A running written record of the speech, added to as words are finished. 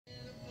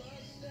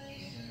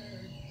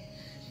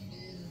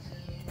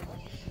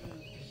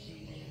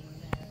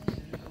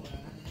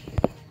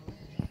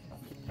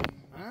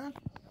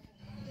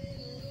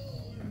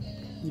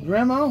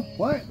Grandma?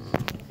 What?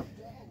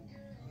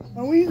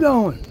 Oh, where you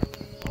going?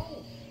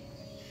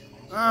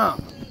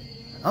 I'm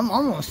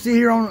gonna sit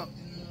here on.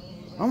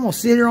 I'm gonna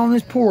sit here on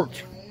this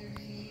porch.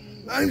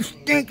 Oh, you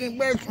stinking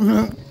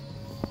bitch!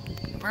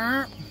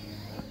 I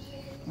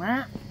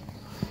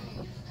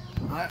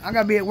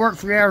gotta be at work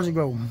 3 hours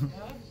ago.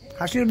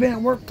 I should have been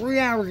at work 3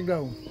 hours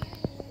ago.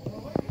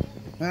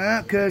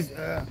 Cause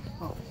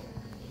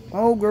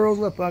old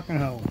girl's a fucking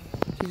hoe.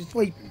 She's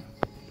sleeping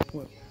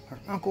with her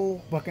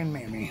uncle fucking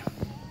mammy.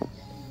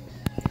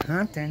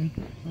 Hunting.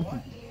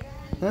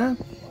 Huh?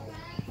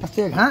 I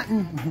said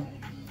hunting.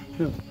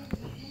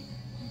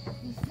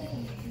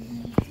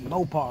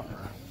 Mopar.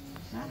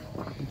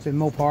 I said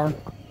Mopar.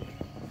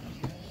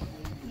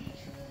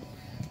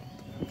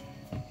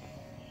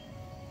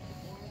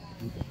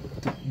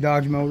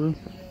 Dodge motor.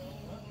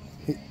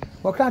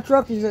 What kind of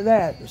truck is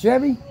that?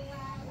 Chevy?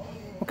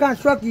 What kind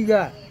of truck you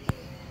got?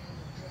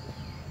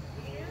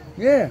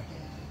 Yeah.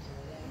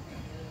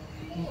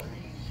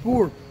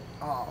 Ford.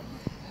 Oh.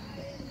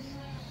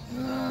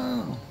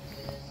 Oh.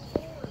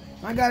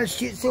 I got a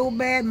shit so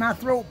bad my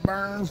throat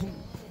burns.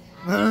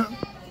 Huh?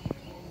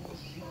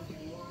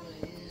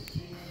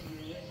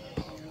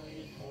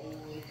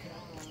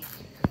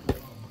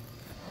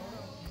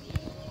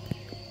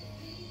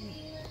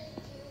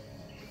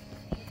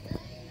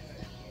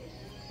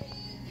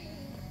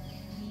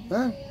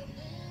 Huh?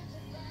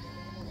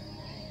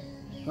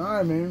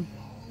 Alright, man.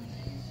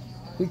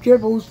 Be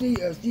careful. We'll see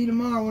you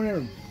tomorrow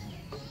whenever.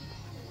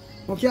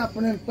 Watch out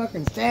for them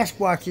fucking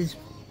Sasquatches.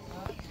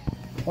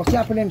 Watch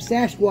out for them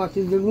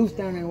Sasquatches. They're loose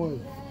down that way.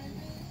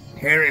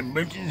 Hairy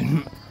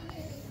bitches.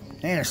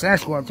 Ain't a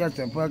Sasquatch. That's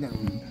a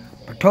fucking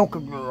Patoka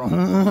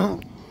girl.